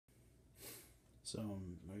So,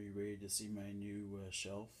 are you ready to see my new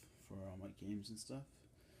shelf for all my games and stuff?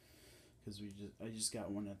 Because I just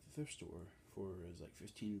got one at the thrift store for it was like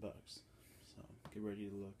 $15. So get ready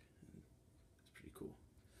to look. It's pretty cool.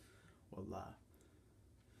 Voila!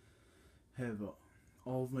 Have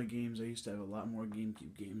all of my games. I used to have a lot more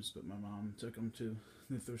GameCube games, but my mom took them to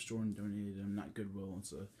the thrift store and donated them. Not Goodwill.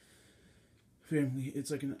 It's a family.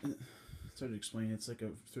 It's like it's hard to explain. It's like a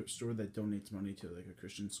thrift store that donates money to like a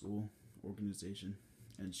Christian school organization,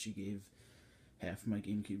 and she gave half my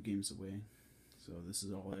GameCube games away. So this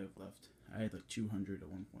is all I have left. I had like 200 at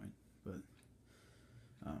one point, but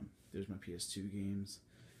there's my PS2 games.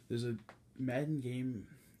 There's a Madden game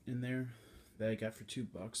in there that I got for $2,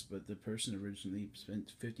 but the person originally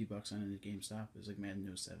spent $50 on it at GameStop. It was like Madden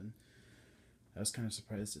 07. I was kind of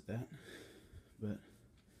surprised at that, but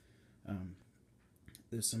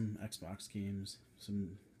there's some Xbox games,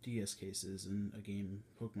 some DS cases, and a game,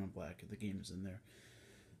 Pokemon Black. The game is in there.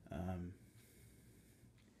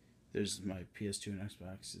 There's my PS2 and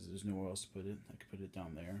Xbox. There's nowhere else to put it. I could put it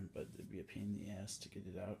down there, but it'd be a pain in the ass to get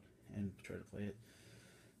it out and try to play it.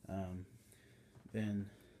 Then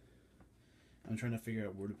I'm trying to figure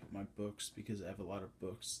out where to put my books because I have a lot of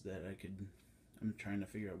books that I'm trying to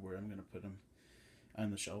figure out where I'm gonna put them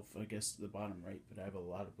on the shelf. I guess the bottom right, but I have a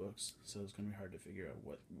lot of books, so it's gonna be hard to figure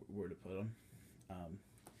out where to put them.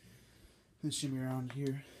 Let's shimmy around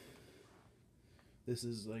here. This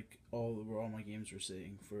is like where all my games were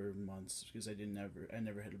sitting for months because I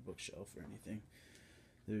never had a bookshelf or anything.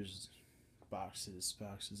 There's boxes.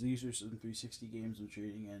 These are some 360 games I'm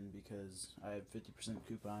trading in because I have 50%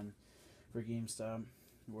 coupon for GameStop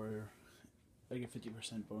where I get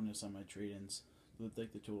 50% bonus on my trade-ins with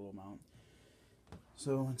like the total amount.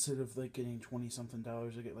 So instead of like getting 20 something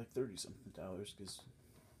dollars, I get like 30 something dollars because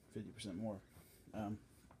 50% more.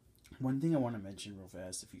 One thing I want to mention real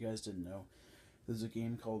fast, if you guys didn't know, there's a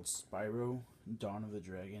game called Spyro Dawn of the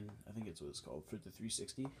Dragon. I think it's what it's called for the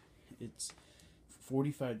 360. It's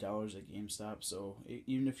 $45 at GameStop. So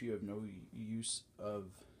even if you have no use of,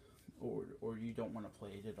 or you don't want to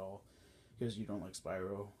play it at all because you don't like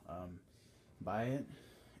Spyro, buy it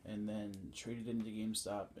and then trade it into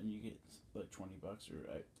GameStop, and you get like $20 or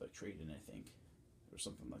like trade in, I think, or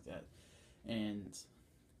something like that. And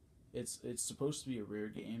it's supposed to be a rare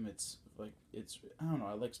game. It's I don't know.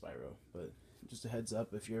 I like Spyro, but just a heads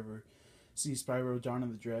up, if you ever see Spyro Dawn of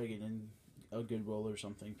the Dragon in a Goodwill or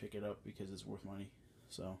something, pick it up because it's worth money.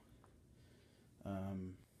 So,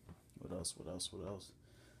 what else?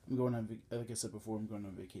 I'm going on, like I said before, I'm going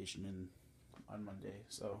on vacation on Monday,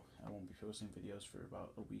 so I won't be posting videos for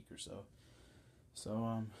about a week or so.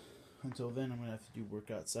 So, until then, I'm going to have to do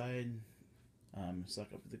work outside,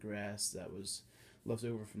 suck up the grass that was left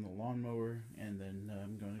over from the lawnmower, and then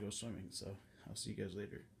I'm going to go swimming. So, I'll see you guys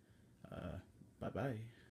later. Bye bye.